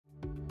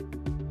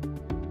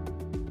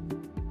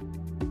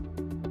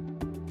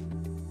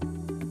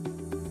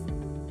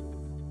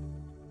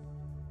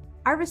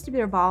Our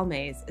vestibular ball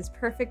maze is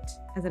perfect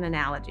as an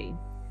analogy.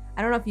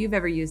 I don't know if you've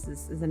ever used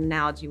this as an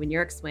analogy when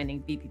you're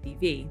explaining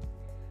BPPV,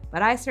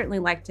 but I certainly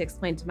like to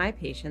explain to my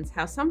patients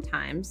how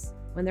sometimes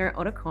when their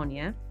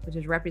otoconia, which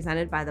is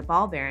represented by the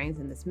ball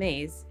bearings in this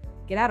maze,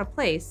 get out of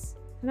place,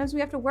 sometimes we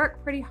have to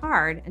work pretty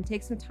hard and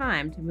take some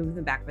time to move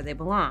them back where they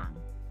belong.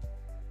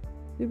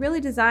 We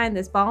really designed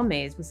this ball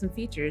maze with some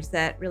features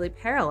that really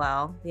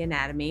parallel the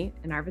anatomy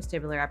in our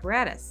vestibular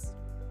apparatus.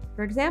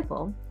 For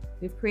example,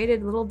 we've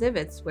created little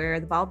divots where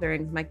the ball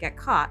bearings might get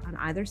caught on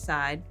either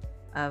side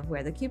of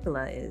where the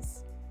cupula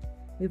is.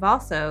 We've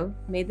also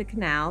made the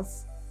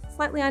canals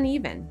slightly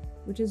uneven,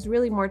 which is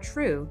really more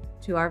true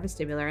to our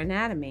vestibular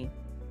anatomy.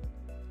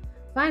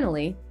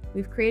 Finally,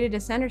 we've created a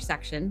center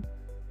section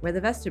where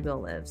the vestibule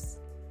lives.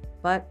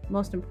 But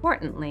most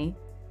importantly,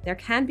 there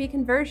can be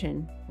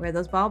conversion where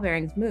those ball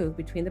bearings move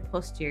between the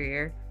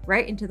posterior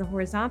right into the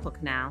horizontal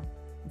canal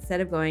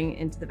instead of going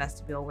into the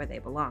vestibule where they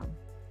belong.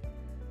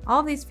 All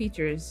of these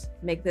features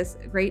make this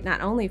great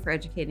not only for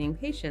educating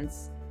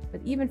patients,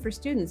 but even for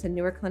students and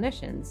newer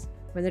clinicians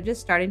when they're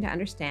just starting to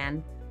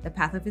understand the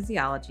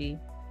pathophysiology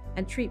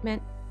and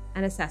treatment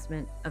and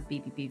assessment of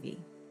BPPV.